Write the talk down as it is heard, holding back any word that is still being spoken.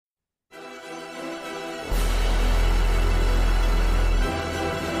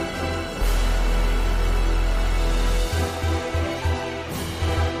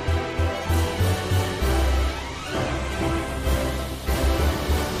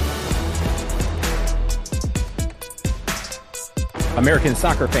American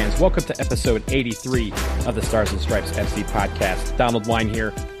soccer fans, welcome to episode 83 of the Stars and Stripes FC podcast. Donald Wine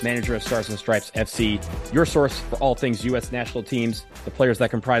here, manager of Stars and Stripes FC, your source for all things U.S. national teams, the players that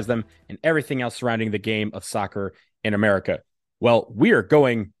comprise them, and everything else surrounding the game of soccer in America. Well, we are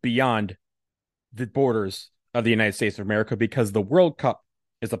going beyond the borders of the United States of America because the World Cup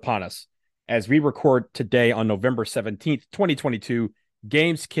is upon us. As we record today on November 17th, 2022,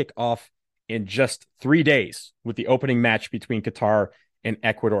 games kick off in just 3 days with the opening match between Qatar and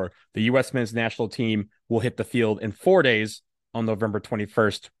Ecuador. The U.S. men's national team will hit the field in 4 days on November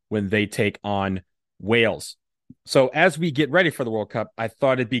 21st when they take on Wales. So as we get ready for the World Cup, I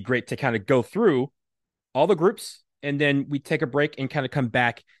thought it'd be great to kind of go through all the groups, and then we take a break and kind of come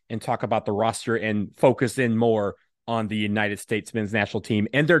back and talk about the roster and focus in more on the United States men's national team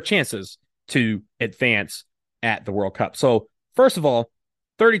and their chances to advance at the World Cup. So first of all,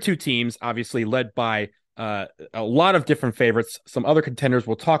 32 teams, obviously led by a lot of different favorites, some other contenders.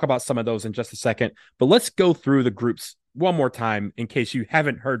 We'll talk about some of those in just a second, but let's go through the groups one more time in case you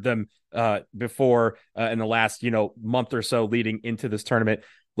haven't heard them before in the last month or so leading into this tournament.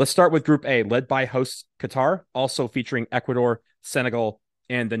 Let's start with Group A, led by hosts Qatar, also featuring Ecuador, Senegal,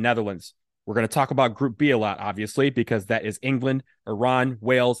 and the Netherlands. We're going to talk about Group B a lot, obviously, because that is England, Iran,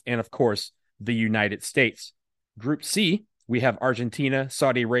 Wales, and of course, the United States. Group C, we have Argentina,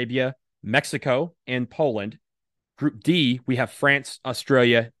 Saudi Arabia, Mexico, and Poland. Group D, we have France,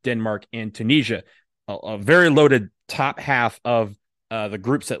 Australia, Denmark, and Tunisia. A very loaded top half of the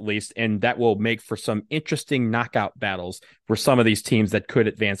groups, at least, and that will make for some interesting knockout battles for some of these teams that could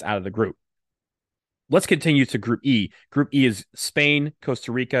advance out of the group. Let's continue to Group E. Group E is Spain,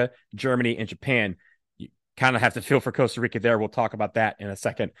 Costa Rica, Germany, and Japan. You kind of have to feel for Costa Rica there. We'll talk about that in a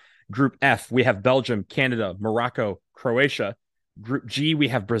second. Group F, we have Belgium, Canada, Morocco, Croatia. Group G, we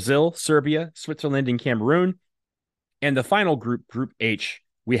have Brazil, Serbia, Switzerland, and Cameroon. And the final group, Group H,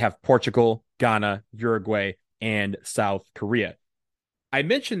 we have Portugal, Ghana, Uruguay, and South Korea. I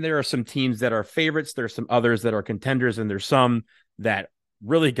mentioned there are some teams that are favorites. There are some others that are contenders, and there's some that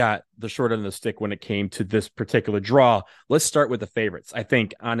really got the short end of the stick when it came to this particular draw. Let's start with the favorites. I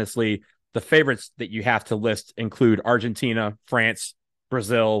think, honestly, the favorites that you have to list include Argentina, France,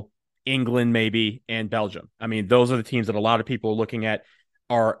 Brazil, England maybe, and Belgium. I mean, those are the teams that a lot of people are looking at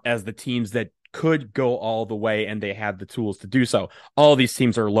are as the teams that could go all the way, and they have the tools to do so. All these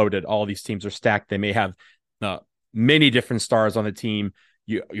teams are loaded. All these teams are stacked. They may have many different stars on the team.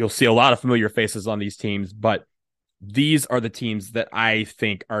 You'll see a lot of familiar faces on these teams, but these are the teams that I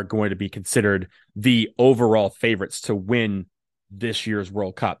think are going to be considered the overall favorites to win this year's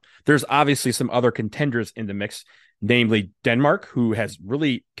World Cup. There's obviously some other contenders in the mix, namely Denmark, who has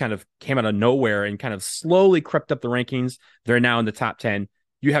really kind of came out of nowhere and kind of slowly crept up the rankings. They're now in the top 10.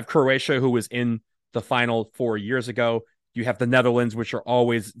 You have Croatia, who was in the final 4 years ago. You have the Netherlands, which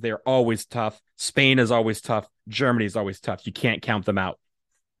they're always tough. Spain is always tough. Germany is always tough. You can't count them out.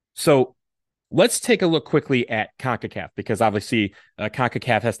 So let's take a look quickly at CONCACAF, because obviously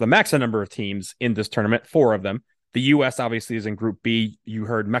CONCACAF has the maximum number of teams in this tournament, 4 of them. The U.S. obviously is in Group B. You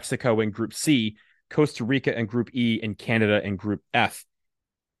heard Mexico in Group C, Costa Rica in Group E, and Canada in Group F.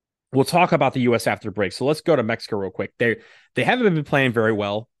 We'll talk about the U.S. after break. So let's go to Mexico real quick. They haven't been playing very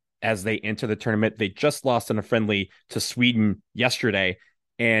well as they enter the tournament. They just lost in a friendly to Sweden yesterday,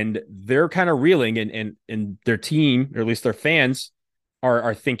 and they're kind of reeling, and their team, or at least their fans,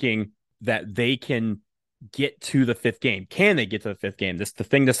 are thinking that they can get to the 5th game. Can they get to the 5th game? This is the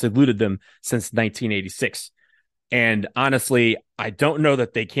thing that's eluded them since 1986. And honestly, I don't know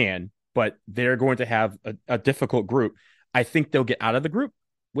that they can, but they're going to have a difficult group. I think they'll get out of the group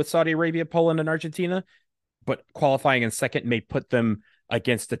with Saudi Arabia, Poland, and Argentina, but qualifying in second may put them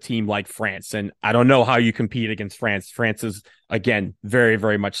against a team like France. And I don't know how you compete against France. France is, again, very,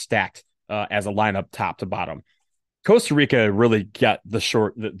 very much stacked as a lineup top to bottom. Costa Rica really got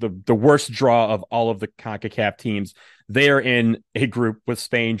the worst draw of all of the CONCACAF teams. They are in a group with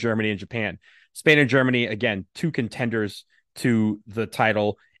Spain, Germany, and Japan. Spain and Germany, again, 2 contenders to the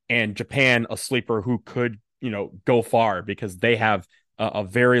title, and Japan, a sleeper who could, go far because they have a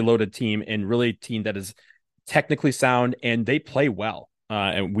very loaded team, and really a team that is technically sound, and they play well.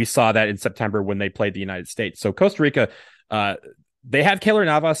 And we saw that in September when they played the United States. So Costa Rica, they have Keylor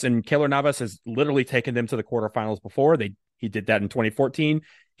Navas, and Keylor Navas has literally taken them to the quarterfinals before. He did that in 2014.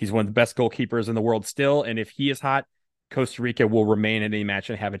 He's one of the best goalkeepers in the world still. And if he is hot, Costa Rica will remain in any match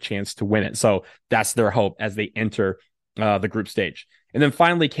and have a chance to win it. So that's their hope as they enter the group stage. And then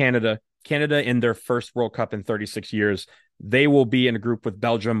finally, Canada in their first World Cup in 36 years, they will be in a group with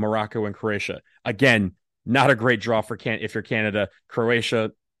Belgium, Morocco, and Croatia. Again, not a great draw if you're Canada.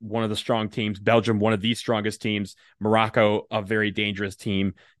 Croatia, one of the strong teams. Belgium, one of the strongest teams. Morocco, a very dangerous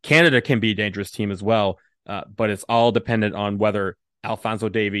team. Canada can be a dangerous team as well. But it's all dependent on whether Alphonso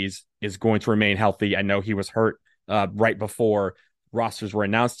Davies is going to remain healthy. I know he was hurt right before rosters were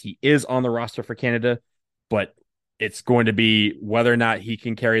announced. He is on the roster for Canada, but it's going to be whether or not he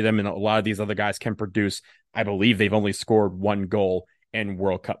can carry them. And a lot of these other guys can produce. I believe they've only scored one goal in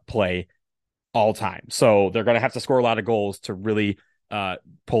World Cup play all time. So they're going to have to score a lot of goals to really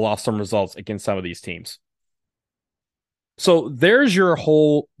pull off some results against some of these teams. So there's your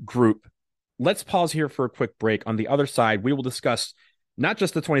whole group. Let's pause here for a quick break. On the other side, we will discuss not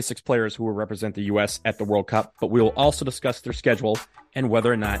just the 26 players who will represent the U.S. at the World Cup, but we will also discuss their schedule and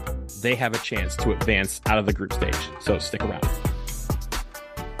whether or not they have a chance to advance out of the group stage. So stick around.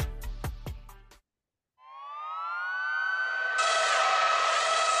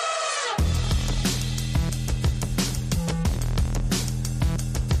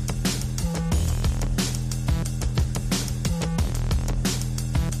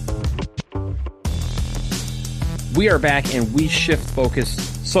 We are back, and we shift focus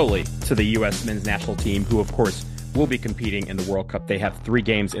solely to the U.S. men's national team, who, of course, will be competing in the World Cup. They have 3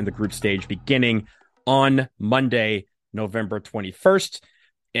 games in the group stage beginning on Monday, November 21st.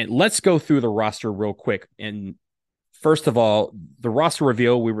 And let's go through the roster real quick. And first of all, the roster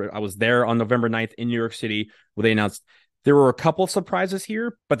reveal, I was there on November 9th in New York City where they announced there were a couple of surprises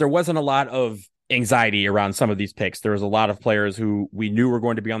here, but there wasn't a lot of anxiety around some of these picks. There was a lot of players who we knew were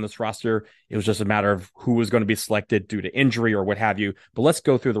going to be on this roster. It was just a matter of who was going to be selected due to injury or what have you. But let's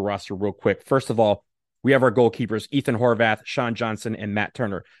go through the roster real quick. First of all, we have our goalkeepers, Ethan Horvath, Sean Johnson, and Matt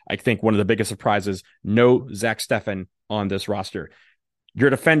Turner. I think one of the biggest surprises, no Zach Steffen on this roster. Your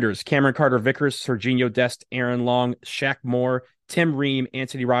defenders, Cameron Carter-Vickers, Serginho Dest, Aaron Long, Shaq Moore, Tim Ream,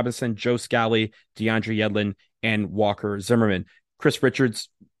 Anthony Robinson, Joe Scally, DeAndre Yedlin, and Walker Zimmerman. Chris Richards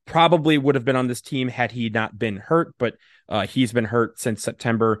probably would have been on this team had he not been hurt, but he's been hurt since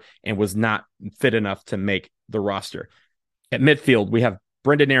September and was not fit enough to make the roster. At midfield, we have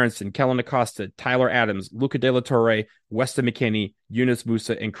Brendan Aronson, Kellen Acosta, Tyler Adams, Luca De La Torre, Weston McKennie, Yunus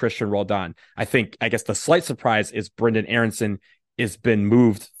Musa, and Christian Roldan. I guess the slight surprise is Brendan Aronson has been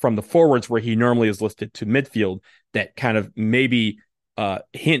moved from the forwards where he normally is listed to midfield. That kind of maybe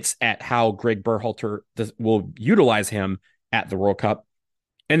hints at how Greg Berhalter will utilize him at the World Cup.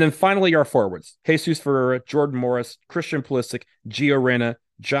 And then finally, our forwards, Jesus Ferreira, Jordan Morris, Christian Pulisic, Gio Reyna,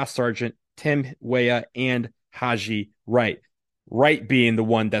 Josh Sargent, Tim Weah, and Haji Wright. Wright being the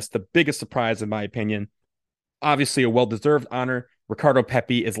one that's the biggest surprise, in my opinion. Obviously, a well-deserved honor. Ricardo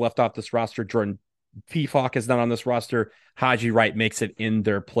Pepi is left off this roster. Jordan Pefok is not on this roster. Haji Wright makes it in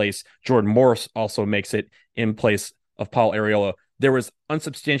their place. Jordan Morris also makes it in place of Paul Arriola. There was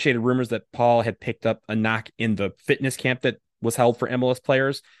unsubstantiated rumors that Paul had picked up a knock in the fitness camp that was held for MLS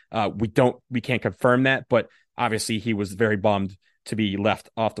players. We can't confirm that, but obviously he was very bummed to be left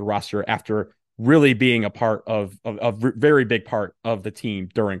off the roster after really being a part of a very big part of the team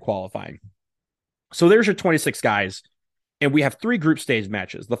during qualifying. So there's your 26 guys, and we have 3 group stage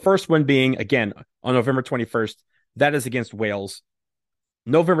matches. The first one being, again, on November 21st, that is against Wales.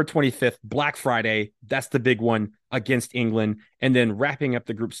 November 25th, Black Friday, that's the big one against England, and then wrapping up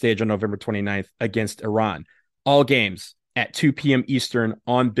the group stage on November 29th against Iran. All games at 2 p.m. Eastern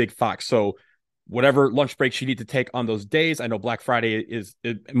on Big Fox. So whatever lunch breaks you need to take on those days. I know Black Friday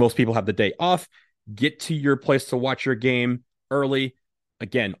most people have the day off. Get to your place to watch your game early.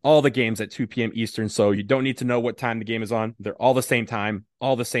 Again, all the games at 2 p.m. Eastern. So you don't need to know what time the game is on. They're all the same time,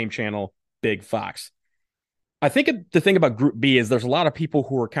 all the same channel, Big Fox. I think the thing about Group B is there's a lot of people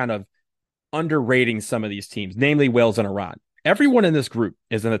who are kind of underrating some of these teams, namely Wales and Iran. Everyone in this group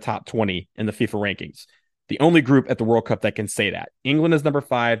is in the top 20 in the FIFA rankings. The only group at the World Cup that can say that. England is number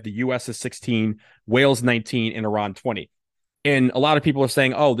 5, the U.S. is 16, Wales 19, and Iran 20. And a lot of people are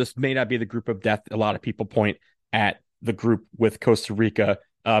saying, oh, this may not be the group of death. A lot of people point at the group with Costa Rica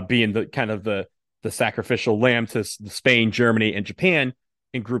being the kind of the sacrificial lamb to Spain, Germany, and Japan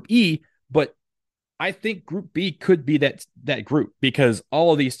in Group E. But I think Group B could be that group because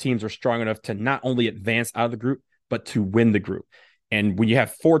all of these teams are strong enough to not only advance out of the group, but to win the group. And when you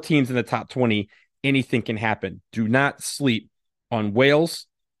have 4 teams in the top 20, anything can happen. Do not sleep on Wales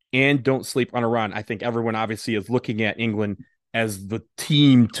and don't sleep on Iran. I think everyone obviously is looking at England as the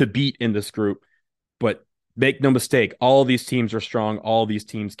team to beat in this group, but make no mistake, all these teams are strong. All these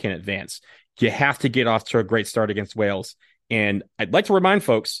teams can advance. You have to get off to a great start against Wales. And I'd like to remind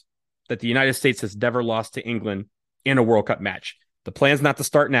folks that the United States has never lost to England in a World Cup match. The plan's not to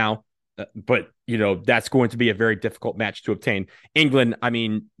start now, but that's going to be a very difficult match to obtain. England, I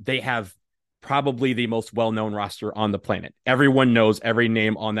mean, they have probably the most well-known roster on the planet. Everyone knows every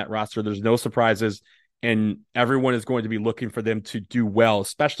name on that roster. There's no surprises, and everyone is going to be looking for them to do well,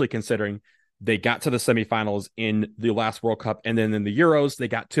 especially considering they got to the semifinals in the last World Cup, and then in the Euros, they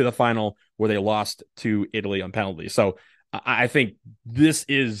got to the final where they lost to Italy on penalties. So I think this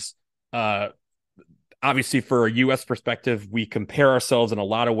is obviously, for a U.S. perspective, we compare ourselves in a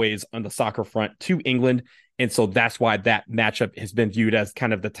lot of ways on the soccer front to England. And so that's why that matchup has been viewed as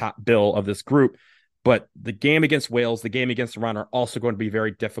kind of the top bill of this group. But the game against Wales, the game against Iran are also going to be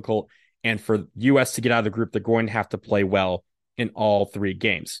very difficult. And for U.S. to get out of the group, they're going to have to play well in all three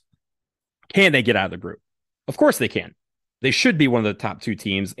games. Can they get out of the group? Of course they can. They should be one of the top two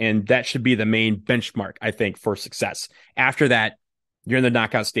teams, and that should be the main benchmark, I think, for success. After that, you're in the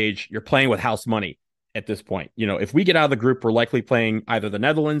knockout stage. You're playing with house money at this point. If we get out of the group, we're likely playing either the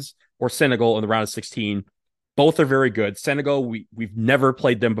Netherlands or Senegal in the round of 16. Both are very good. Senegal, we've never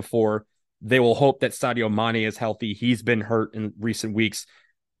played them before. They will hope that Sadio Mane is healthy. He's been hurt in recent weeks.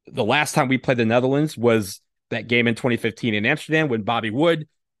 The last time we played the Netherlands was that game in 2015 in Amsterdam when Bobby Wood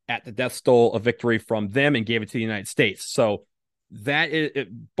at the death stole a victory from them and gave it to the United States. So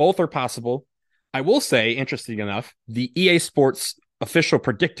both are possible. I will say, interesting enough, the EA Sports official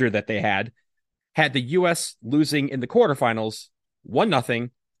predictor that they had the U.S. losing in the quarterfinals 1-0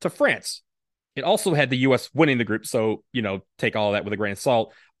 to France. It also had the U.S. winning the group. So, take all of that with a grain of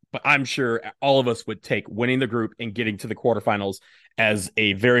salt. But I'm sure all of us would take winning the group and getting to the quarterfinals as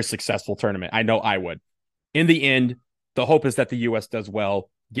a very successful tournament. I know I would. In the end, the hope is that the U.S. does well,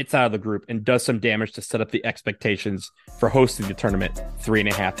 gets out of the group, and does some damage to set up the expectations for hosting the tournament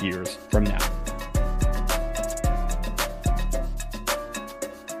 3.5 years from now.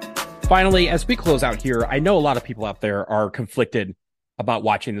 Finally, as we close out here, I know a lot of people out there are conflicted about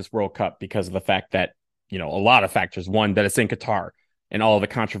watching this World Cup because of the fact that, a lot of factors. One, that it's in Qatar and all of the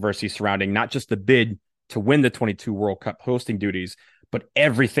controversy surrounding not just the bid to win the 22 World Cup hosting duties, but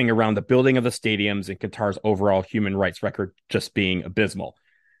everything around the building of the stadiums and Qatar's overall human rights record just being abysmal.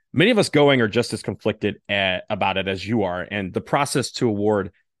 Many of us going are just as conflicted about it as you are. And the process to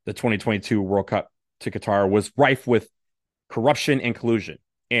award the 2022 World Cup to Qatar was rife with corruption and collusion.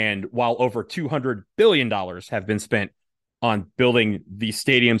 And while over $200 billion have been spent on building these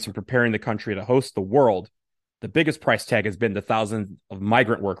stadiums and preparing the country to host the world, the biggest price tag has been the thousands of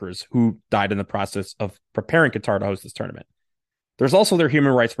migrant workers who died in the process of preparing Qatar to host this tournament. There's also their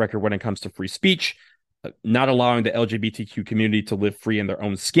human rights record when it comes to free speech, not allowing the LGBTQ community to live free in their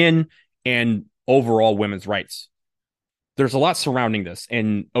own skin, and overall women's rights. There's a lot surrounding this.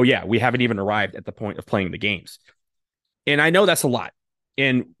 And, we haven't even arrived at the point of playing the games. And I know that's a lot.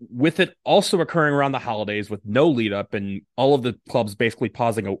 And with it also occurring around the holidays with no lead up and all of the clubs basically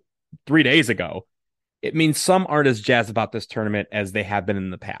pausing 3 days ago, it means some aren't as jazzed about this tournament as they have been in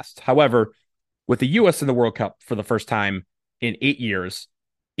the past. However, with the U.S. in the World Cup for the first time in 8 years,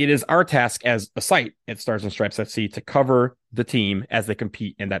 it is our task as a site at Stars and Stripes FC to cover the team as they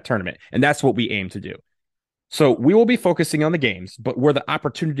compete in that tournament. And that's what we aim to do. So we will be focusing on the games, but where the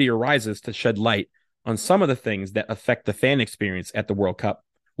opportunity arises to shed light on some of the things that affect the fan experience at the World Cup,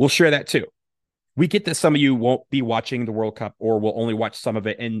 we'll share that too. We get that some of you won't be watching the World Cup or will only watch some of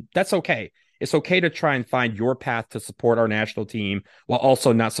it, and that's okay. It's okay to try and find your path to support our national team while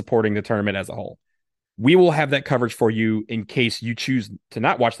also not supporting the tournament as a whole. We will have that coverage for you in case you choose to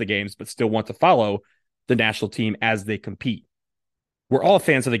not watch the games but still want to follow the national team as they compete. We're all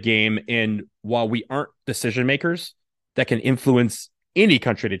fans of the game, and while we aren't decision makers that can influence any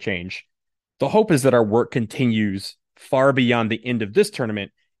country to change, the hope is that our work continues far beyond the end of this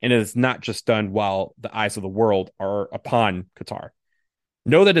tournament, and it is not just done while the eyes of the world are upon Qatar.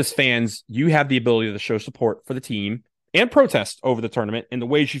 Know that as fans, you have the ability to show support for the team and protest over the tournament in the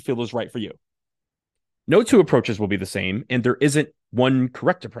ways you feel is right for you. No two approaches will be the same, and there isn't one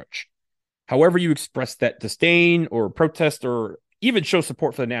correct approach. However you express that disdain or protest or even show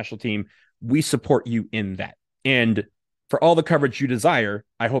support for the national team, we support you in that. And for all the coverage you desire,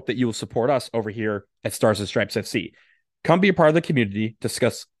 I hope that you will support us over here at Stars and Stripes FC. Come be a part of the community,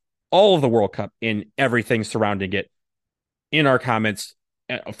 discuss all of the World Cup and everything surrounding it in our comments.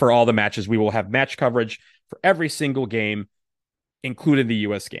 For all the matches, we will have match coverage for every single game, including the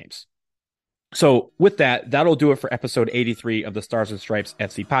U.S. games. So with that, that'll do it for episode 83 of the Stars and Stripes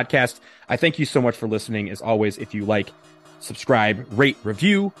FC podcast. I thank you so much for listening. As always, if you like, subscribe, rate,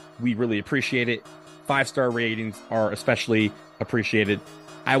 review, we really appreciate it. 5-star ratings are especially appreciated.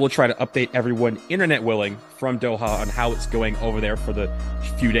 I will try to update everyone, internet willing, from Doha on how it's going over there for the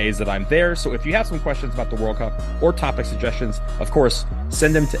few days that I'm there. So if you have some questions about the World Cup or topic suggestions, of course,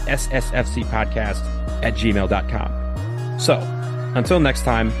 send them to ssfcpodcast@gmail.com. So until next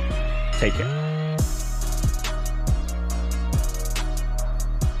time, Take care.